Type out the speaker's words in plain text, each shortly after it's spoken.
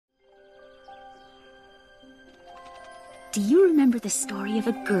Do you remember the story of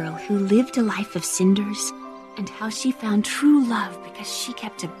a girl who lived a life of cinders? And how she found true love because she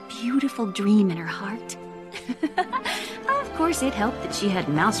kept a beautiful dream in her heart? Of course, it helped that she had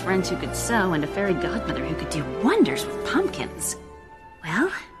mouse friends who could sew and a fairy godmother who could do wonders with pumpkins.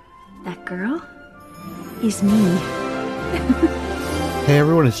 Well, that girl is me. Hey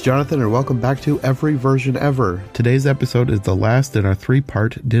everyone, it's Jonathan and welcome back to Every Version Ever. Today's episode is the last in our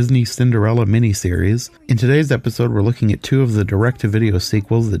 3-part Disney Cinderella miniseries. In today's episode, we're looking at 2 of the direct-to-video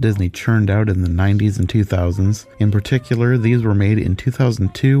sequels that Disney churned out in the 90s and 2000s. In particular, these were made in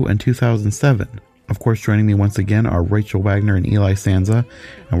 2002 and 2007. Of course, joining me once again are Rachel Wagner and Eli Sanza,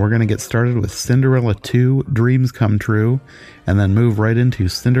 and we're going to get started with Cinderella 2, Dreams Come True, and then move right into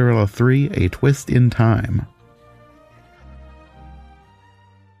Cinderella 3, A Twist in Time.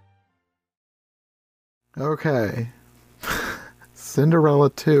 Okay. Cinderella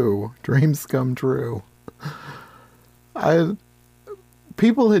 2, Dreams Come True.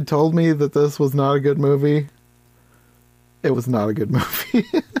 People had told me that this was not a good movie. It was not a good movie.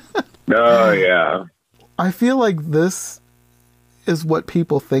 Oh, yeah. I feel like this is what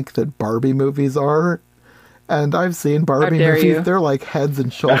people think that Barbie movies are. And I've seen Barbie movies. You. They're like heads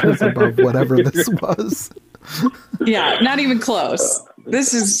and shoulders above whatever this was. Yeah, not even close.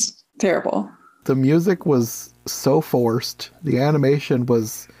 This is terrible. The music was so forced. The animation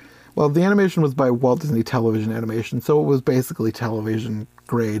was by Walt Disney Television Animation, so it was basically television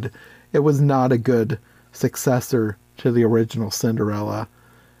grade. It was not a good successor to the original Cinderella.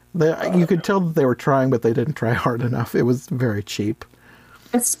 You could tell that they were trying, but they didn't try hard enough. It was very cheap.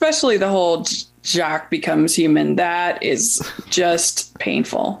 Especially the whole Jacques becomes human. That is just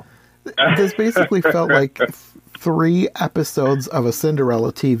painful. This basically felt like 3 episodes of a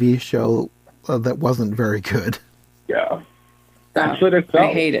Cinderella TV show that wasn't very good. Yeah, that's what it felt.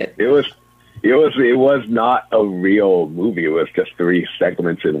 I hate it. It was not a real movie. It was just 3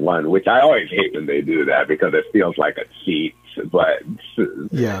 segments in one, which I always hate when they do that because it feels like a cheat. But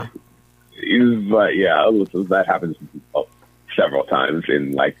yeah, that happens several times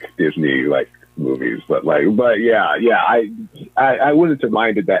in like Disney movies. But I wouldn't have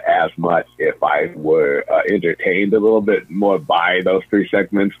minded that as much if I were entertained a little bit more by those 3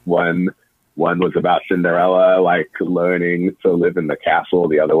 segments. One was about Cinderella, learning to live in the castle.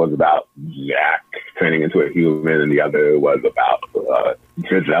 The other was about Jack turning into a human, and the other was about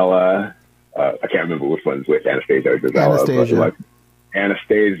Gisela. I can't remember which one's which, Anastasia or Gisela.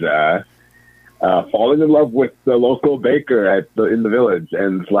 Anastasia falling in love with the local baker in the village,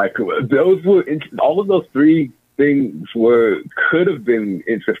 and all of those 3 things could have been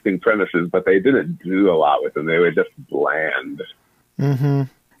interesting premises, but they didn't do a lot with them. They were just bland. Mm-hmm.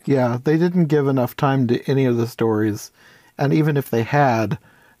 Yeah, they didn't give enough time to any of the stories. And even if they had,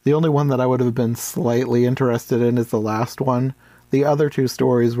 the only one that I would have been slightly interested in is the last one. The other 2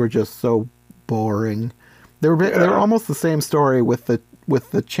 stories were just so boring. They were almost the same story with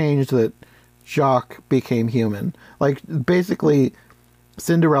the change that Jacques became human. Basically,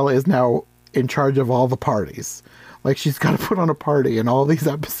 Cinderella is now in charge of all the parties. She's got to put on a party in all these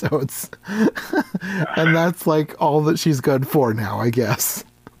episodes. And that's all that she's good for now, I guess.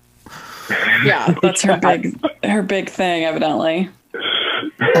 Yeah, that's her big thing, evidently.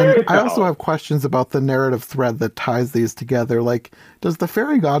 And I also have questions about the narrative thread that ties these together. Does the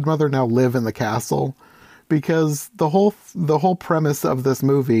fairy godmother now live in the castle? Because the whole premise of this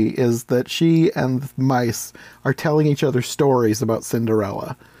movie is that she and mice are telling each other stories about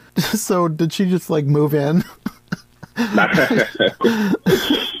Cinderella. So did she just move in?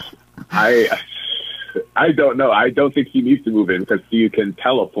 I don't know. I don't think she needs to move in because she can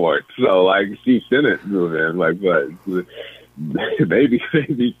teleport. So she shouldn't move in. But maybe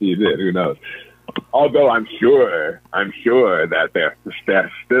she did. Who knows? Although I'm sure that they're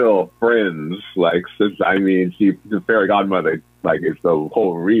still friends. The fairy godmother is the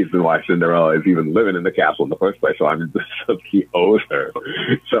whole reason why Cinderella is even living in the castle in the first place. So he owes her.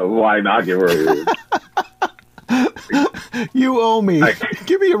 So why not give her a room? You owe me.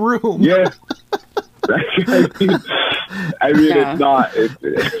 Give me a room. Yeah.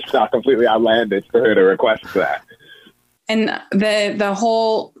 It's not completely outlandish for her to request that. And the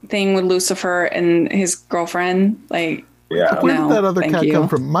whole thing with Lucifer and his girlfriend, where did that other cat come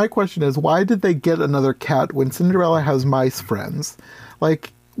from? My question is, why did they get another cat when Cinderella has mice friends?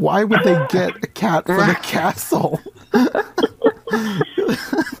 Why would they get a cat for the castle?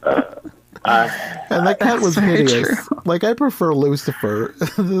 And that cat was hideous. I prefer Lucifer.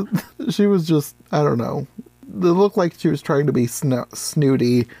 She was just, I don't know. It looked like she was trying to be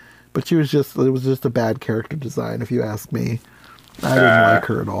snooty, but it was just a bad character design, if you ask me. I didn't like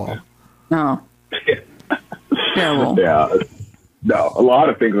her at all. No. Terrible. Yeah. No, a lot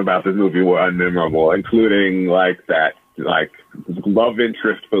of things about this movie were unmemorable, including like that, like love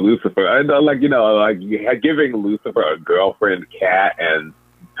interest for Lucifer, and giving Lucifer a girlfriend cat and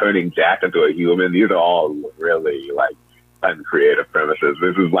turning Jack into a human. These are all really like uncreative premises.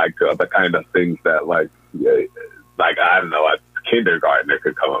 This is like the kind of things that like I don't know, a kindergartner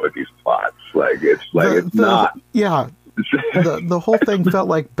could come up with these plots. Like it's not. Yeah. The whole thing felt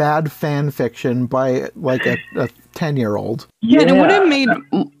like bad fan fiction by like a 10-year-old. Yeah, and it would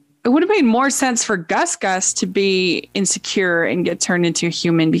have made more sense for Gus to be insecure and get turned into a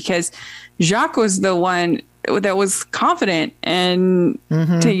human, because Jacques was the one that was confident and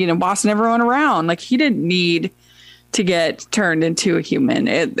to, bossing everyone around. Like, he didn't need to get turned into a human.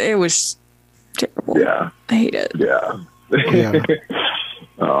 It was terrible. Yeah, I hate it. Yeah.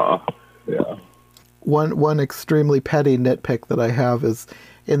 Yeah. One extremely petty nitpick that I have is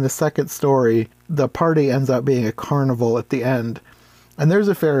in the second story, the party ends up being a carnival at the end, and there's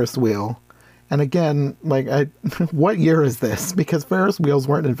a Ferris wheel. And again, like, what year is this? Because Ferris wheels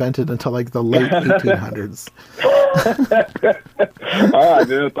weren't invented until like the late 1800s. Oh, I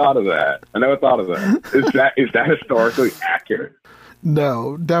never thought of that. Is that historically accurate?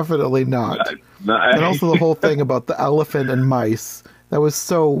 No, definitely not. And also the whole thing about the elephant and mice. That was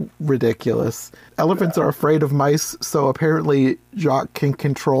so ridiculous. Elephants are afraid of mice, so apparently Jacques can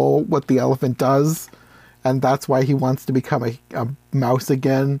control what the elephant does, and that's why he wants to become a mouse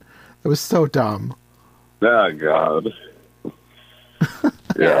again. It was so dumb. Oh, God.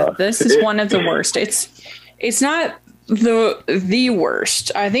 Yeah, this is one of the worst. It's not the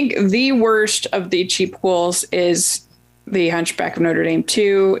worst. I think the worst of the cheapquels is The Hunchback of Notre Dame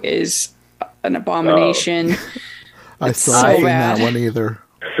 2 is an abomination. Oh. I still haven't seen that one either.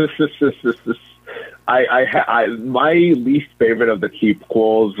 My least favorite of the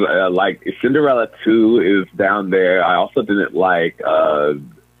cheapquels, like Cinderella 2 is down there. I also didn't like the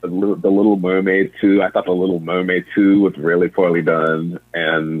Little Mermaid 2. I thought the Little Mermaid 2 was really poorly done,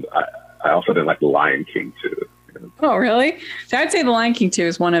 and I also didn't like the Lion King 2. Oh, really? So I'd say the Lion King 2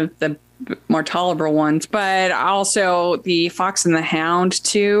 is one of the more tolerable ones, but also the Fox and the Hound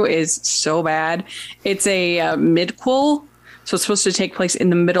 2 is so bad. It's a midquel, so it's supposed to take place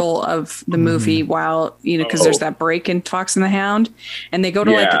in the middle of the movie while, because there's that break in Fox and the Hound, and they go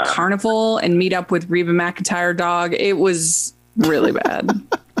to like a carnival and meet up with Reba McEntire dog. It was really bad.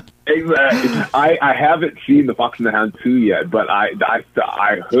 Exactly. I haven't seen the Fox and the Hound 2 yet, but I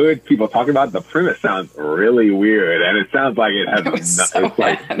heard people talking about it. The premise sounds really weird, and it sounds like it has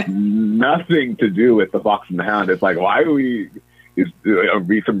like nothing to do with the Fox and the Hound. It's like, why are we? Is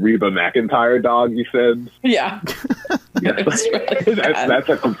some Reba McEntire dog? You said, yeah. That's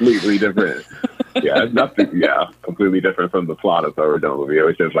a completely different. Yeah, nothing. Yeah, completely different from the plot of the original movie. It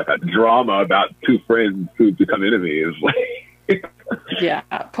was just like a drama about two friends who become enemies. Yeah,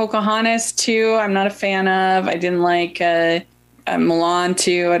 Pocahontas 2, I'm not a fan of. I didn't like Milan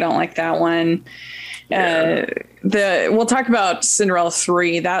 2. I don't like that one. We'll talk about Cinderella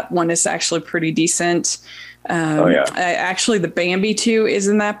 3. That one is actually pretty decent. Actually, the Bambi 2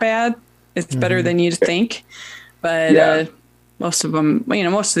 isn't that bad. It's better than you'd think. But most of them,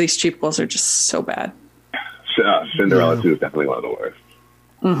 most of these cheapquels are just so bad. Cinderella 2 is definitely one of the worst.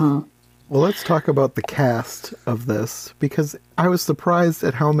 Mm-hmm. Well, let's talk about the cast of this, because I was surprised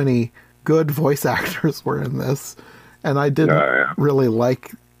at how many good voice actors were in this, and I didn't really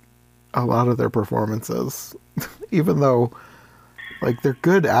like a lot of their performances, even though, like, they're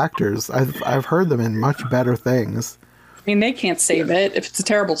good actors. I've heard them in much better things. I mean, they can't save it. If it's a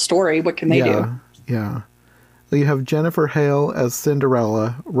terrible story, what can they do? Yeah. You have Jennifer Hale as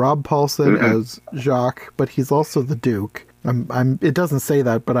Cinderella, Rob Paulson as Jacques, but he's also the Duke. It doesn't say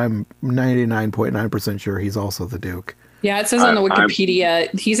that, but I'm 99.9% sure he's also the Duke. Yeah, it says on the Wikipedia,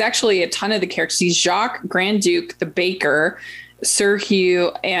 he's actually a ton of the characters. He's Jacques, Grand Duke, the baker, Sir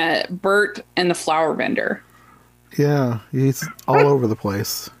Hugh, and Bert, and the flower vendor. Yeah, he's all over the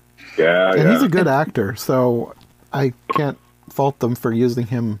place. And he's a good actor, so I can't fault them for using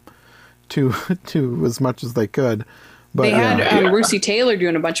him to as much as they could. But they had Russi Taylor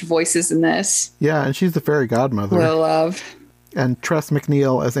doing a bunch of voices in this. Yeah, and she's the fairy godmother. Who I love. And Tress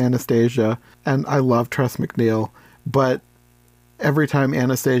MacNeille as Anastasia. And I love Tress MacNeille. But every time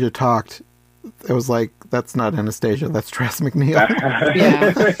Anastasia talked, it was like, that's not Anastasia, that's Tress MacNeille.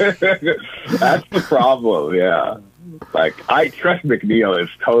 Yeah. That's the problem, yeah. Like, Tress MacNeille is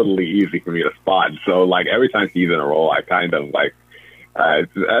totally easy for me to spot. So, like, every time she's in a role, I kind of, like,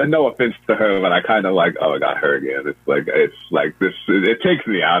 no offense to her, but I kind of like, oh, I got her again. It's like this. It takes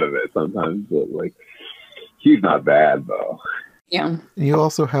me out of it sometimes. But like, she's not bad though. Yeah. You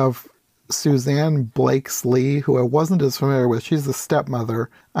also have Suzanne Blakesley, who I wasn't as familiar with. She's the stepmother.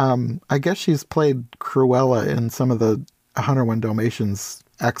 I guess she's played Cruella in some of the 101 Dalmatians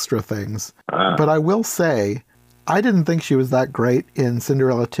extra things. But I will say, I didn't think she was that great in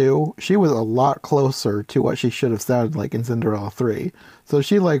Cinderella 2. She was a lot closer to what she should have sounded like in Cinderella 3. So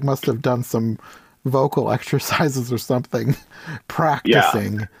she must have done some vocal exercises or something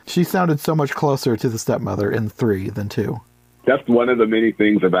practicing. Yeah. She sounded so much closer to the stepmother in 3 than 2. That's one of the many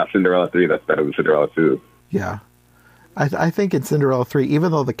things about Cinderella 3 that's better than Cinderella 2. Yeah. I think in Cinderella 3,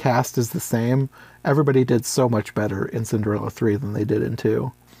 even though the cast is the same, everybody did so much better in Cinderella 3 than they did in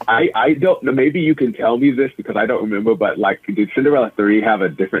 2. I don't know. Maybe you can tell me this because I don't remember, but did Cinderella 3 have a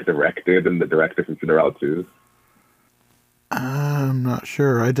different director than the director from Cinderella 2? I'm not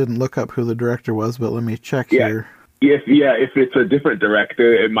sure. I didn't look up who the director was, but let me check here. If it's a different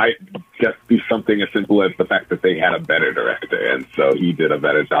director, it might just be something as simple as the fact that they had a better director, and so he did a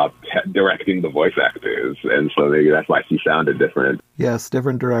better job directing the voice actors, and so maybe that's why she sounded different. Yes,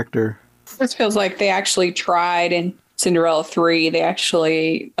 different director. This feels like they actually tried in Cinderella 3. They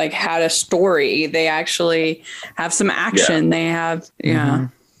actually had a story. They actually have some action. Yeah. They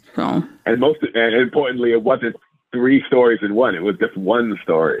have, So, and and importantly, it wasn't 3 stories in one. It was just one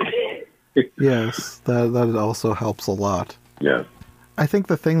story. Yes, that also helps a lot. Yeah. I think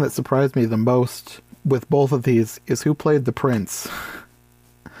the thing that surprised me the most with both of these is who played the prince.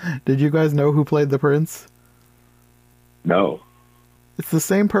 Did you guys know who played the prince? No. It's the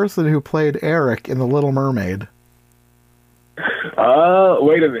same person who played Eric in The Little Mermaid.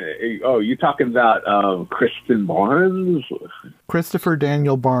 Wait a minute. Oh, you talking about Kristen Barnes? Christopher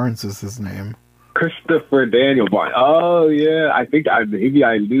Daniel Barnes is his name. Christopher Daniel Barnes. Oh, yeah. I think maybe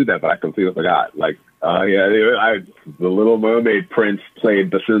I knew that, but I completely forgot. The Little Mermaid prince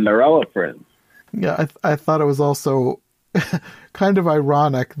played the Cinderella prince. Yeah, I thought it was also kind of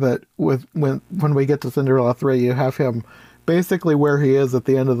ironic that when we get to Cinderella 3, you have him basically where he is at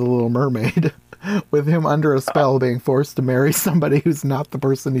the end of The Little Mermaid, with him under a spell being forced to marry somebody who's not the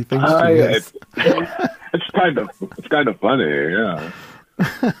person he thinks she is. It's kind of funny, yeah.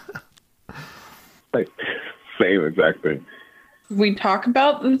 Same exact thing. We talk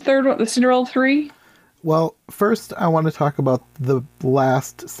about the third one, the Cinderella 3? Well, first I want to talk about the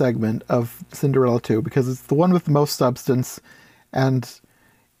last segment of Cinderella 2, because it's the one with the most substance, and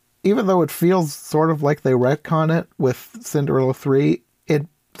even though it feels sort of like they retcon it with Cinderella 3, it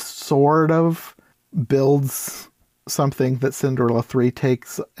sort of builds something that Cinderella 3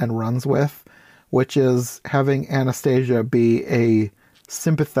 takes and runs with, which is having Anastasia be a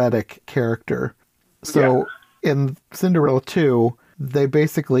sympathetic character. So in Cinderella 2, they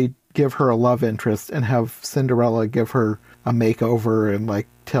basically give her a love interest and have Cinderella give her a makeover and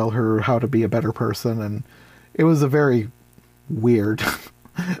tell her how to be a better person. And it was a very weird,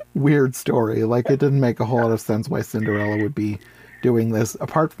 weird story. It didn't make a whole lot of sense why Cinderella would be doing this,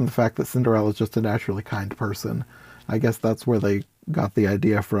 apart from the fact that Cinderella is just a naturally kind person. I guess that's where they got the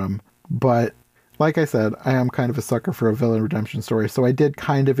idea from. But like I said, I am kind of a sucker for a villain redemption story, so I did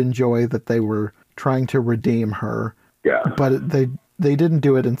kind of enjoy that they were trying to redeem her. Yeah. But they didn't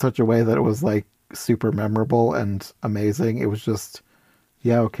do it in such a way that it was super memorable and amazing. It was just,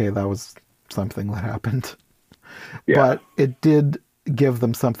 okay, that was something that happened. Yeah. But it did give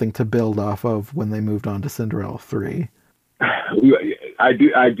them something to build off of when they moved on to Cinderella 3. I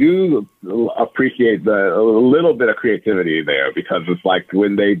do appreciate a little bit of creativity there, because it's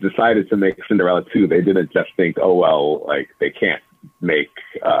when they decided to make Cinderella 2, they didn't just think, they can't make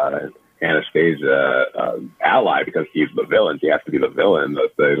Anastasia ally because he's the villain. She has to be the villain.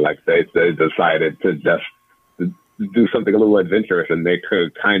 They decided to just do something a little adventurous and make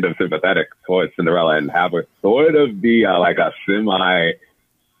her kind of sympathetic towards Cinderella and have her sort of be a semi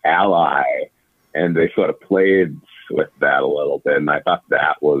ally. And they sort of played with that a little bit, and I thought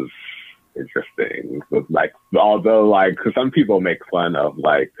that was interesting. Although some people make fun of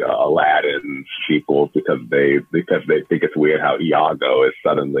Aladdin sequels because they think it's weird how Iago is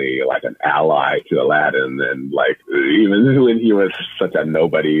suddenly an ally to Aladdin, and even when he was such a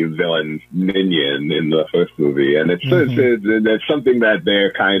nobody villain minion in the first movie, and it's something that they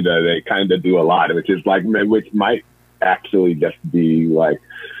kind of do a lot, which is which might actually just be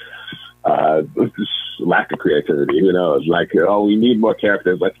lack of creativity. Who knows? We need more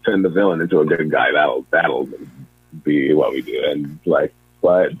characters. Let's turn the villain into a good guy. That'll be what we do. And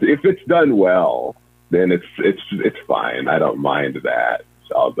but if it's done well, then it's fine. I don't mind that.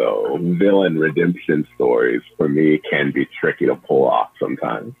 Although villain redemption stories for me can be tricky to pull off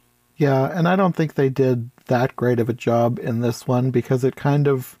sometimes. Yeah, and I don't think they did that great of a job in this one, because it kind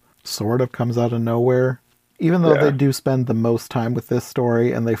of sort of comes out of nowhere. Even though they do spend the most time with this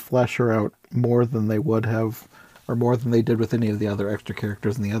story and they flesh her out more than they would have, or more than they did with any of the other extra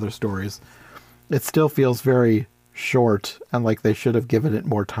characters in the other stories, it still feels very short and like they should have given it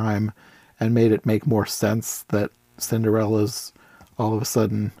more time and made it make more sense that Cinderella's all of a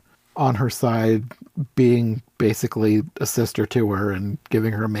sudden on her side, being basically a sister to her and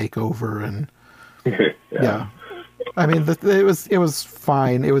giving her a makeover. And yeah. I mean, it was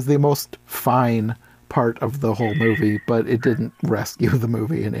fine. It was the most fine part of the whole movie, but it didn't rescue the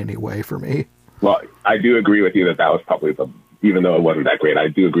movie in any way for me. Well, I do agree with you that was probably even though it wasn't that great, I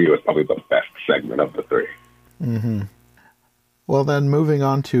do agree it was probably the best segment of the three. Mm-hmm. Well, then moving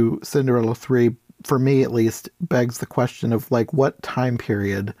on to Cinderella 3, for me at least, begs the question of, like, what time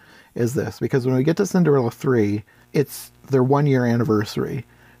period is this? Because when we get to Cinderella 3, it's their 1-year anniversary.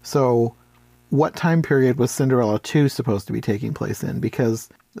 So what time period was Cinderella 2 supposed to be taking place in? Because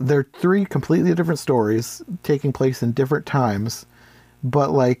they're 3 completely different stories taking place in different times,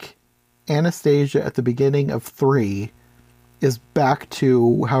 but, like, Anastasia at the beginning of 3 is back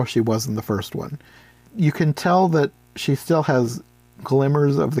to how she was in the first one. You can tell that she still has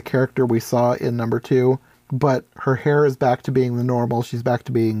glimmers of the character we saw in number 2, but her hair is back to being the normal. She's back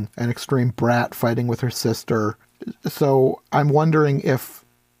to being an extreme brat fighting with her sister. So I'm wondering if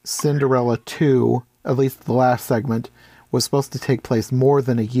Cinderella 2, at least the last segment, was supposed to take place more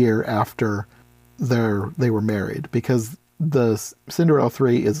than a year after they were married, because the Cinderella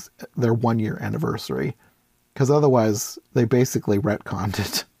 3 is their 1-year anniversary. Because otherwise, they basically retconned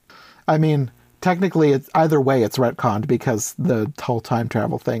it. I mean, technically, it's either way, it's retconned because the whole time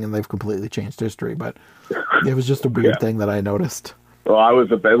travel thing, and they've completely changed history. But it was just a weird thing that I noticed. Well,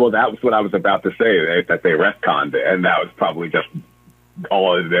 that was what I was about to say, that they retconned it, and that was probably just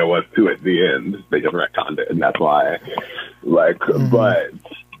all there was to it at the end. They just retconned it, and that's why, but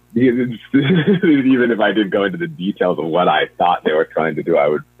even if I did go into the details of what I thought they were trying to do, I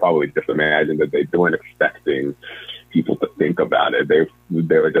would probably just imagine that they weren't expecting people to think about it. They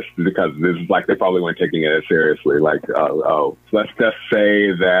were just, because this is like, they probably weren't taking it as seriously. Like, let's just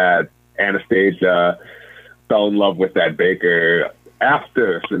say that Anastasia fell in love with that baker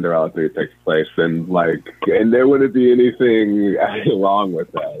after Cinderella 3 takes place, and there wouldn't be anything wrong with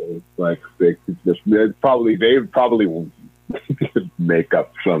that. It's like they'd probably make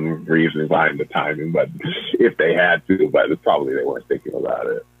up some reason behind the timing, but if they had to, but probably they weren't thinking about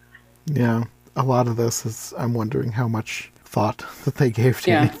it. Yeah, a lot of this is, I'm wondering how much thought that they gave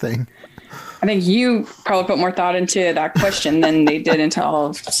to anything. I think you probably put more thought into that question than they did into all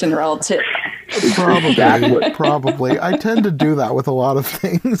of Cinderella 2. Probably. I tend to do that with a lot of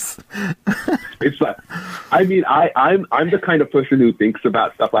things. It's like, I mean, I'm the kind of person who thinks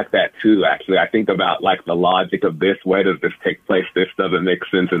about stuff like that too. Actually, I think about like the logic of this. Where does this take place? This doesn't make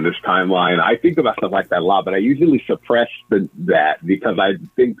sense in this timeline. I think about stuff like that a lot, but I usually suppress that because I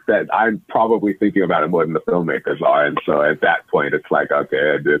think that I'm probably thinking about it more than the filmmakers are, and so at that point, it's like,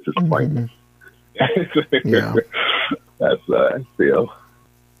 okay, this is pointless. Yeah, that's I feel.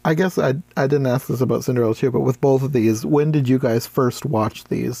 I guess I didn't ask this about Cinderella 2, but with both of these, when did you guys first watch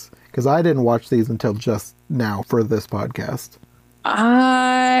these? Because I didn't watch these until just now for this podcast.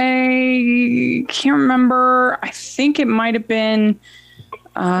 I can't remember. I think it might have been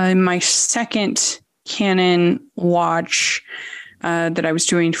my second canon watch that I was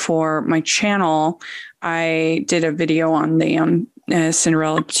doing for my channel. I did a video on the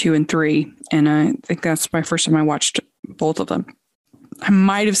Cinderella 2 and 3, and I think that's my first time I watched both of them. I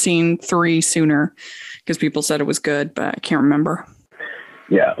might have seen 3 sooner because people said it was good, but I can't remember.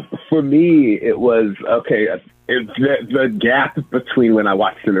 Yeah, for me, it was, okay, the gap between when I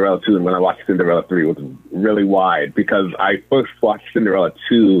watched Cinderella 2 and when I watched Cinderella 3 was really wide, because I first watched Cinderella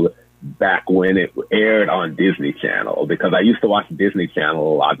 2 back when it aired on Disney Channel, because I used to watch Disney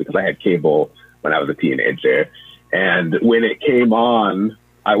Channel a lot because I had cable when I was a teenager. And when it came on,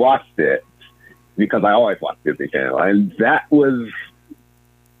 I watched it because I always watched Disney Channel. And that was...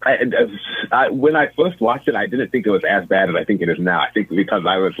 when I first watched it, I didn't think it was as bad as I think it is now. I think because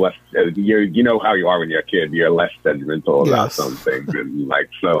I was less, you know how you are when you're a kid, you're less sentimental about some things, and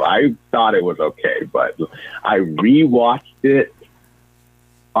so I thought it was okay. But I rewatched it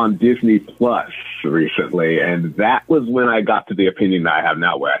on Disney Plus recently, and that was when I got to the opinion that I have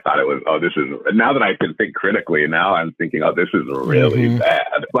now, where I thought it was, this is, now that I can think critically, now I'm thinking, this is really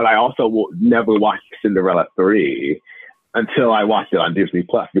bad. But I also never watched Cinderella 3 until I watched it on Disney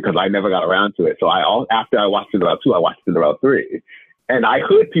Plus, because I never got around to it. So after I watched Cinderella 2, I watched Cinderella 3. And I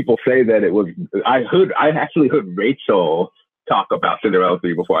heard people say that it was, I actually heard Rachel talk about Cinderella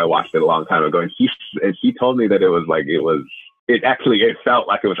 3 before I watched it a long time ago. And she told me that it it felt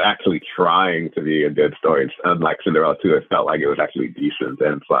like it was actually trying to be a good story. Unlike Cinderella 2, it felt like it was actually decent.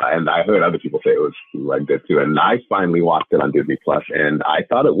 And I heard other people say it was like good too. And I finally watched it on Disney Plus, and I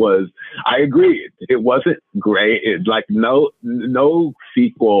thought I agree. It wasn't great. Like no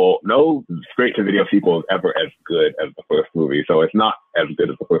sequel, no straight to video sequel is ever as good as the first movie. So it's not as good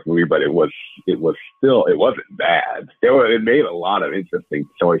as the first movie, but it wasn't bad. It made a lot of interesting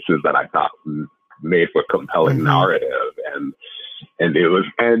choices that I thought made for compelling narrative,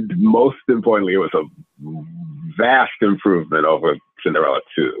 and most importantly, it was a vast improvement over Cinderella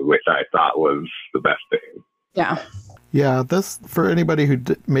 2, which I thought was the best thing. Yeah, this, for anybody who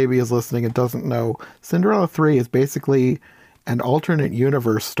maybe is listening and doesn't know, Cinderella 3 is basically an alternate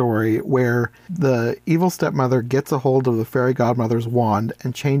universe story where the evil stepmother gets a hold of the fairy godmother's wand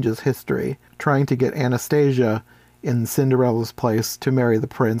and changes history, trying to get Anastasia in Cinderella's place to marry the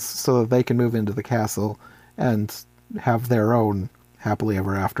prince so that they can move into the castle and have their own happily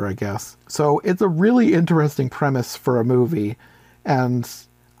ever after, I guess. So it's a really interesting premise for a movie, and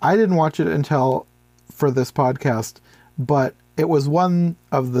I didn't watch it until for this podcast, but it was one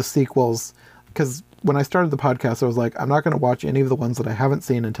of the sequels, because when I started the podcast, I was like, I'm not going to watch any of the ones that I haven't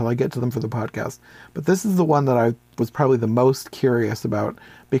seen until I get to them for the podcast. But this is the one that I was probably the most curious about,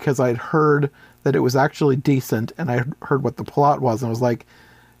 because I'd heard that it was actually decent, and I heard what the plot was, and I was like,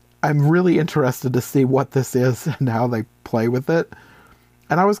 I'm really interested to see what this is and how they play with it.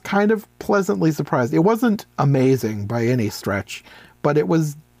 And I was kind of pleasantly surprised. It wasn't amazing by any stretch, but it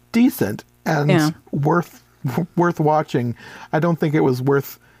was decent and worth watching. I don't think it was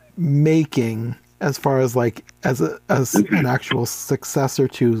worth making as far as like as an actual successor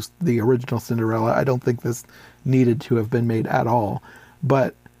to the original Cinderella. I don't think this needed to have been made at all.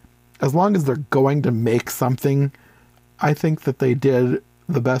 But as long as they're going to make something, I think that they did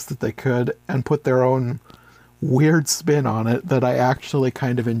the best that they could and put their own weird spin on it that I actually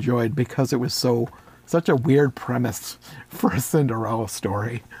kind of enjoyed, because it was such a weird premise for a Cinderella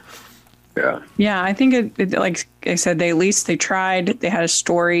story. Yeah, I think it like I said, they tried. They had a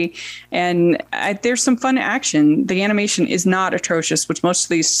story, and there's some fun action. The animation is not atrocious, which most of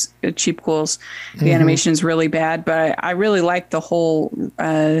these cheapquels, the animation is really bad. But I really like the whole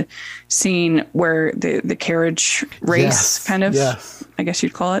scene where the carriage race, I guess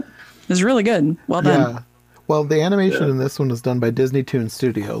you'd call it. It was really good. Well done. Yeah. Well, the animation in this one was done by Disney Toon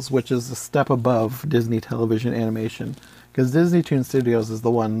Studios, which is a step above Disney Television Animation. Because Disney Toon Studios is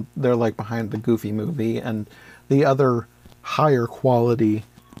the one, they're like behind the Goofy movie, and the other higher quality,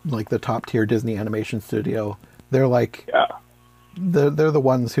 like the top tier Disney animation studio, they're like, they're the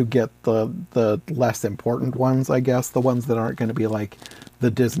ones who get the less important ones, I guess, the ones that aren't going to be like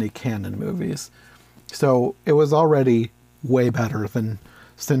the Disney canon movies. So it was already way better than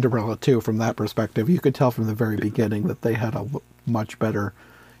Cinderella 2 from that perspective. You could tell from the very beginning that they had a much better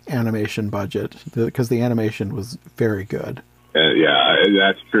animation budget, because the animation was very good. Yeah,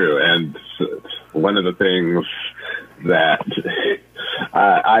 that's true. And one of the things that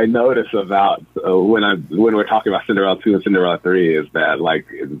I notice about when we're talking about Cinderella 2 and Cinderella 3 is that like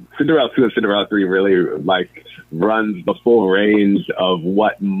Cinderella 2 and Cinderella 3 really like runs the full range of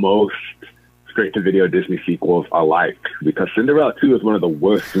what most straight-to-video Disney sequels are like, because Cinderella 2 is one of the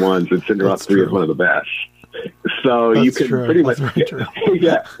worst ones and Cinderella 3 is one of the best. So you can pretty much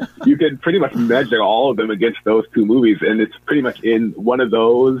you can pretty much measure all of them against those two movies, and it's pretty much in one of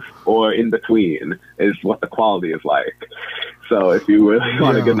those or in between is what the quality is like. So if you really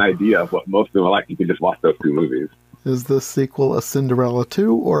want to get an idea of what most of them are like, you can just watch those two movies. Is this sequel a Cinderella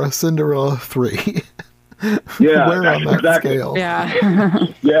 2 or a Cinderella 3? Yeah, where on that scale? Yeah.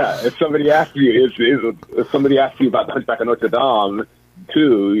 Yeah. If somebody asks you, if somebody asks you about the Hunchback of Notre Dame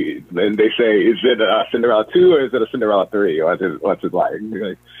 2, and they say, is it a Cinderella 2 or is it a Cinderella 3? What's it like?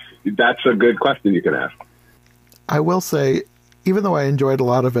 That's a good question you can ask. I will say, even though I enjoyed a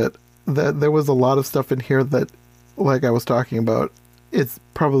lot of it, that there was a lot of stuff in here that, like I was talking about, it's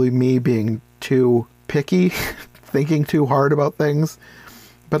probably me being too picky, thinking too hard about things.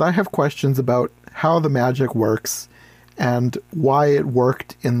 But I have questions about how the magic works and why it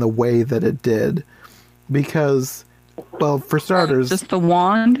worked in the way that it did. Because, well, for starters... Just the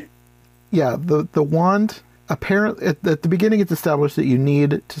wand? Yeah, the wand, apparently, at the beginning it's established that you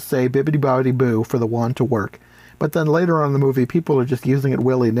need to say bibbidi-bobbidi-boo for the wand to work. But then later on in the movie, people are just using it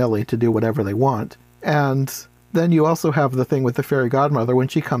willy-nilly to do whatever they want. And then you also have the thing with the fairy godmother. When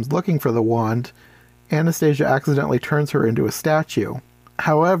she comes looking for the wand, Anastasia accidentally turns her into a statue.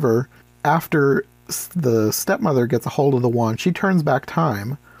 However, after the stepmother gets a hold of the wand, she turns back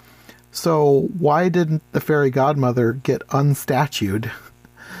time. So why didn't the fairy godmother get unstatued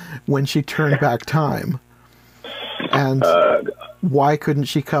when she turned back time? And why couldn't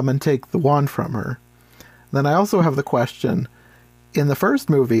she come and take the wand from her? Then I also have the question, in the first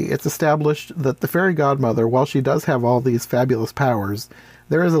movie, it's established that the fairy godmother, while she does have all these fabulous powers,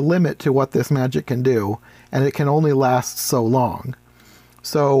 there is a limit to what this magic can do, and it can only last so long.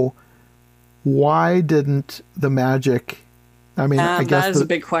 So why didn't the magic... I mean, I guess that is a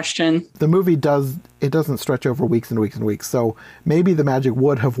big question. The movie doesn't stretch over weeks and weeks and weeks, so maybe the magic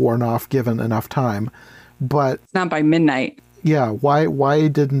would have worn off given enough time, but... It's not by midnight. Yeah, why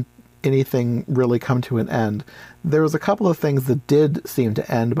didn't anything really come to an end? There was a couple of things that did seem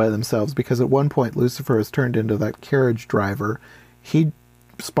to end by themselves, because at one point Lucifer is turned into that carriage driver. He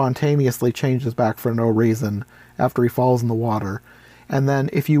spontaneously changes back for no reason after he falls in the water. And then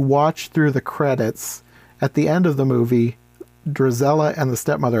if you watch through the credits, at the end of the movie, Drizella and the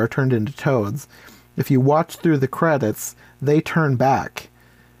stepmother are turned into toads. If you watch through the credits, they turn back.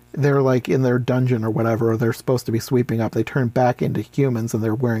 They're like in their dungeon or whatever, or they're supposed to be sweeping up. They turn back into humans and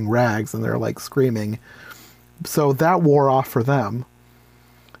they're wearing rags and they're like screaming. So that wore off for them.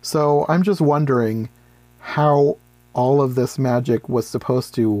 So I'm just wondering how all of this magic was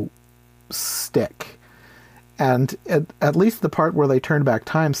supposed to stick. And at least the part where they turned back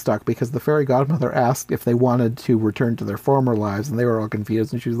time stuck, because the fairy godmother asked if they wanted to return to their former lives, and they were all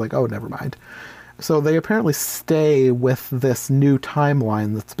confused, and she was like, oh, never mind. So they apparently stay with this new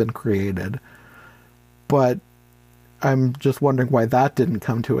timeline that's been created. But I'm just wondering why that didn't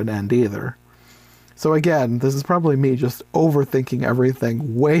come to an end either. So again, this is probably me just overthinking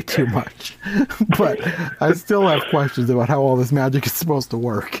everything way too much. But I still have questions about how all this magic is supposed to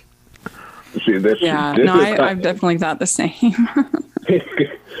work. See, I've definitely thought the same.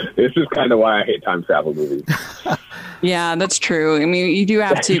 This is kind of why I hate time travel movies. Yeah, that's true. I mean, you do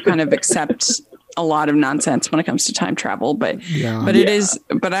have to kind of accept a lot of nonsense when it comes to time travel, but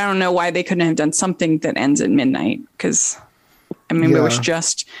but I don't know why they couldn't have done something that ends at midnight, because I mean, it was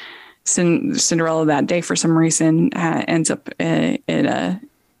just Cinderella that day for some reason ends up in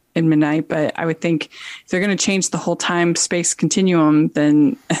midnight, but I would think if they're going to change the whole time space continuum,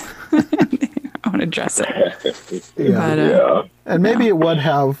 then I want to address it. And maybe it would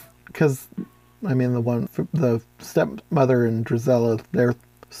have, because I mean, the stepmother and Drizella, their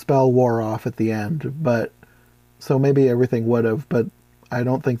spell wore off at the end, but so maybe everything would have, but I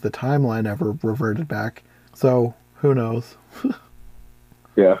don't think the timeline ever reverted back. So who knows?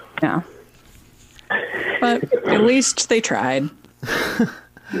 Yeah. But at least they tried.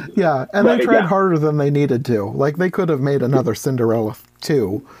 Yeah, and they tried harder than they needed to. Like, they could have made another Cinderella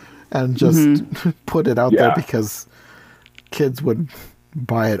 2 and just put it out there because kids would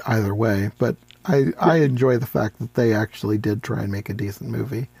buy it either way. But I enjoy the fact that they actually did try and make a decent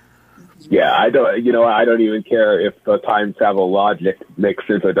movie. Yeah, I don't even care if the time travel logic makes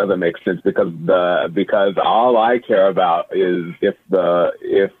sense or doesn't make sense, because all I care about is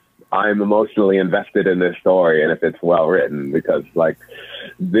if I'm emotionally invested in this story and if it's well written, because like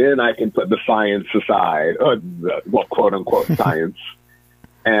then I can put the science aside, or well, quote unquote science,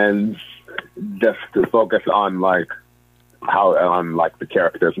 and just to focus on the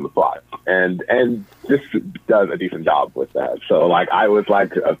characters and the plot, and this does a decent job with that. So like I was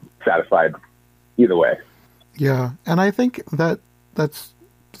like satisfied either way. Yeah, and I think that's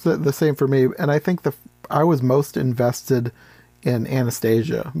the same for me. And I think I was most invested in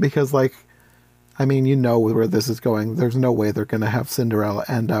Anastasia, because like, I mean, you know where this is going. There's no way they're going to have Cinderella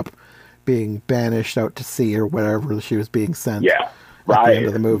end up being banished out to sea or wherever she was being sent. Yeah. At the end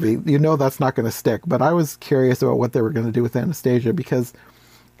of the movie. You know that's not going to stick. But I was curious about what they were going to do with Anastasia, because,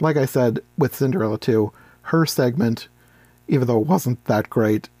 like I said, with Cinderella 2, her segment, even though it wasn't that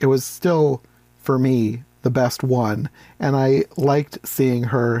great, it was still, for me, the best one. And I liked seeing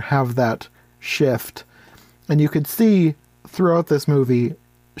her have that shift. And you could see throughout this movie,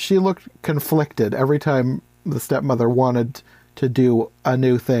 she looked conflicted every time the stepmother wanted to do a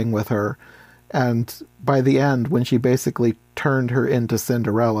new thing with her. And by the end, when she basically turned her into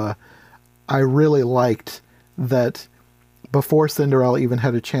Cinderella, I really liked that before Cinderella even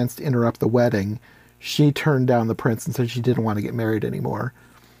had a chance to interrupt the wedding, she turned down the prince and said she didn't want to get married anymore.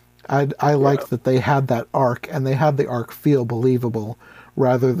 I liked that they had that arc, and they had the arc feel believable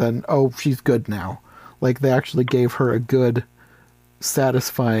rather than, oh, she's good now. Like, they actually gave her a good,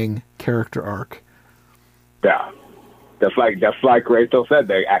 satisfying character arc. Yeah. Just like Rachel said,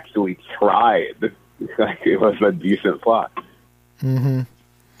 they actually tried. Like, it was a decent plot. Mm-hmm.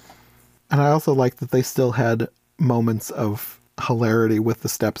 And I also like that they still had moments of hilarity with the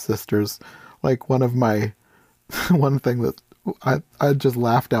stepsisters. Like, one thing that I just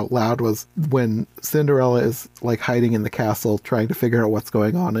laughed out loud was when Cinderella is like hiding in the castle trying to figure out what's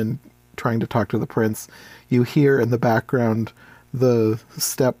going on and trying to talk to the prince, you hear in the background the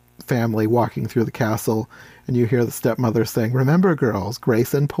step family walking through the castle, and you hear the stepmother saying, "Remember, girls,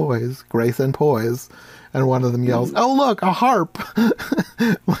 grace and poise, grace and poise." And one of them yells, "Oh, look, a harp!"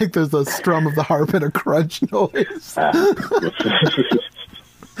 Like there's a strum of the harp and a crunch noise.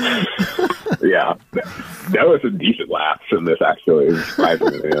 Yeah, there was some decent laughs in this, actually,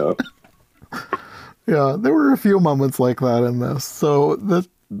 surprisingly. Yeah, there were a few moments like that in this. So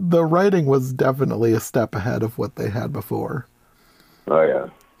the writing was definitely a step ahead of what they had before. Oh, yeah.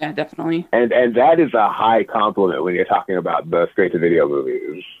 Yeah, definitely. And that is a high compliment when you're talking about the straight-to-video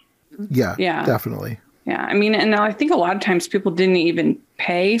movies. Yeah, Yeah. definitely. Yeah, I mean, and I think a lot of times people didn't even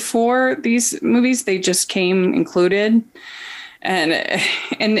pay for these movies; they just came included, and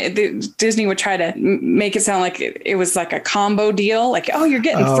Disney would try to make it sound like it was like a combo deal, like, "Oh, you're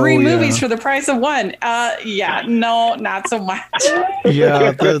getting three movies for the price of one." Yeah, no, not so much.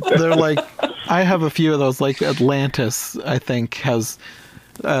 Yeah, they're like, I have a few of those. Like Atlantis, I think has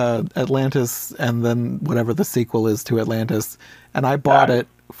Atlantis, and then whatever the sequel is to Atlantis, and I bought it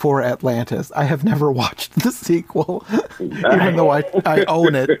for Atlantis. I have never watched the sequel, even though I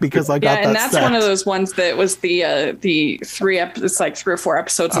own it because I got that. Yeah, and that's set. one of those ones that was the it's like 3 or 4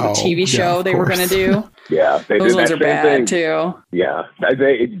 episodes of the TV show they were going to do. Yeah, those did ones that are same bad thing. too. Yeah,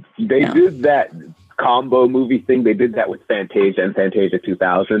 they did that combo movie thing. They did that with Fantasia and Fantasia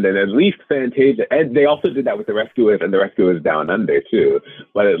 2000, and at least Fantasia, and they also did that with The Rescuers and The Rescuers Down Under too.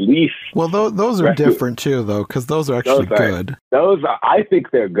 But at least, well, those are different too, though, because those are actually good. I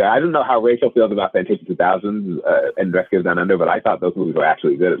think they're good. I don't know how Rachel feels about Fantasia 2000 and Rescuers Down Under, but I thought those movies were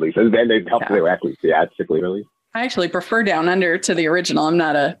actually good, at least, and they helped. They were actually theatrically released. I actually prefer Down Under to the original. I'm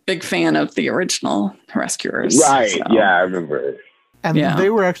not a big fan of the original Rescuers. Right? So. Yeah, I remember. And they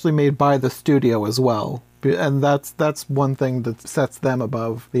were actually made by the studio as well. And that's one thing that sets them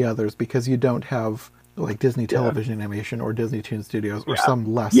above the others, because you don't have like Disney Television Animation or Disney Toon Studios or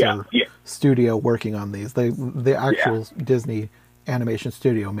some lesser studio working on these. The actual Disney Animation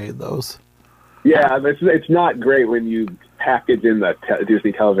Studio made those. Yeah, it's not great when you package in the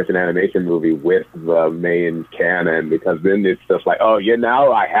Disney Television Animation movie with the main canon, because then it's just like, oh, yeah,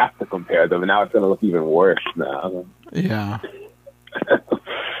 now I have to compare them, and now it's going to look even worse now. Yeah.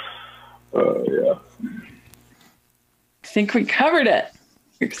 Oh, yeah. I think we covered it.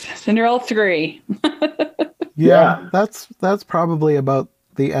 Cinderella 3. Yeah, that's probably about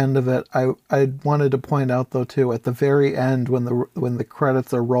the end of it. I wanted to point out though too, at the very end when the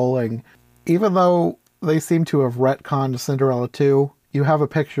credits are rolling, even though they seem to have retconned Cinderella 2, you have a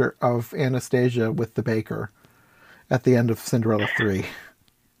picture of Anastasia with the baker at the end of Cinderella 3.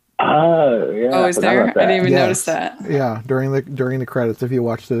 Oh, yeah. Oh, is there? I didn't even notice that. Yeah, during the credits, if you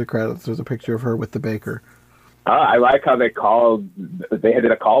watch through the credits, there's a picture of her with the baker. I like how they did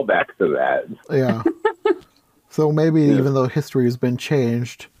a callback to that. Yeah. So maybe even though history has been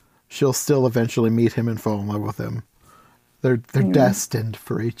changed, she'll still eventually meet him and fall in love with him. They're destined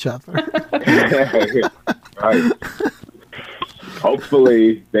for each other. Right.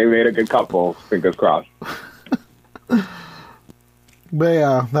 Hopefully they made a good couple. Fingers crossed. But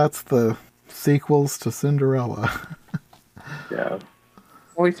yeah, that's the sequels to Cinderella. Yeah.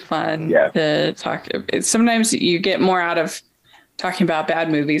 Always fun to talk. Sometimes you get more out of talking about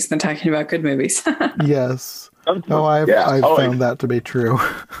bad movies than talking about good movies. Yes. Oh, I've found that to be true.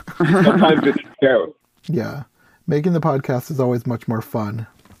 Sometimes it's terrible. Yeah. Making the podcast is always much more fun.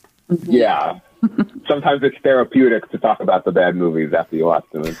 Yeah. Sometimes it's therapeutic to talk about the bad movies after you watch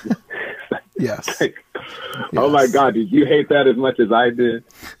them. Yes. Like, oh my God, did you hate that as much as I did?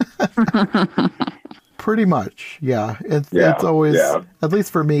 Pretty much, yeah. It's always, at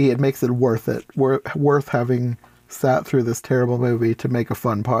least for me, it makes it worth it. Worth having sat through this terrible movie to make a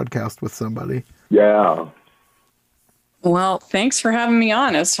fun podcast with somebody. Yeah. Well, thanks for having me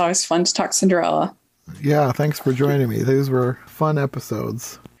on. It's always fun to talk Cinderella. Yeah, thanks for joining me. These were fun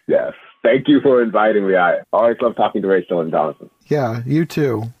episodes. Yes. Thank you for inviting me. I always love talking to Rachel and Jonathan. Yeah, you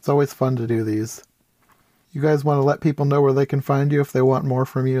too. It's always fun to do these. You guys want to let people know where they can find you if they want more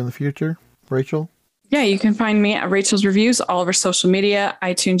from you in the future? Rachel? Yeah, you can find me at Rachel's Reviews, all over social media,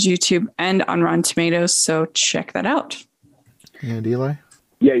 iTunes, YouTube, and on Rotten Tomatoes. So check that out. And Eli?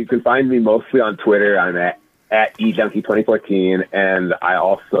 Yeah, you can find me mostly on Twitter. I'm at eJunkie2014, and I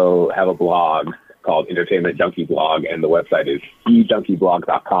also have a blog called Entertainment Junkie Blog, and the website is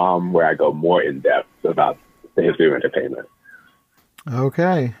ejunkie.blog.com, where I go more in depth about the history of entertainment.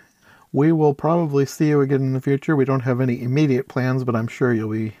 Okay. We will probably see you again in the future. We don't have any immediate plans, but I'm sure you'll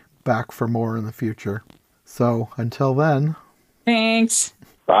be back for more in the future. So until then. Thanks.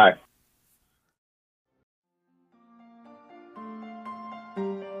 Bye.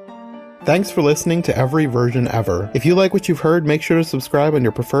 Thanks for listening to Every Version Ever. If you like what you've heard, make sure to subscribe on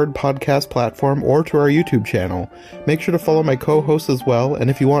your preferred podcast platform or to our YouTube channel. Make sure to follow my co-hosts as well,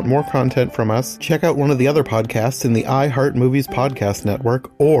 and if you want more content from us, check out one of the other podcasts in the iHeart Movies Podcast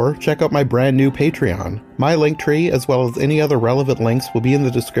Network, or check out my brand new Patreon. My link tree, as well as any other relevant links, will be in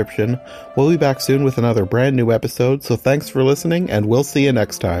the description. We'll be back soon with another brand new episode, so thanks for listening, and we'll see you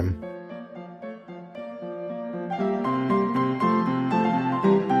next time.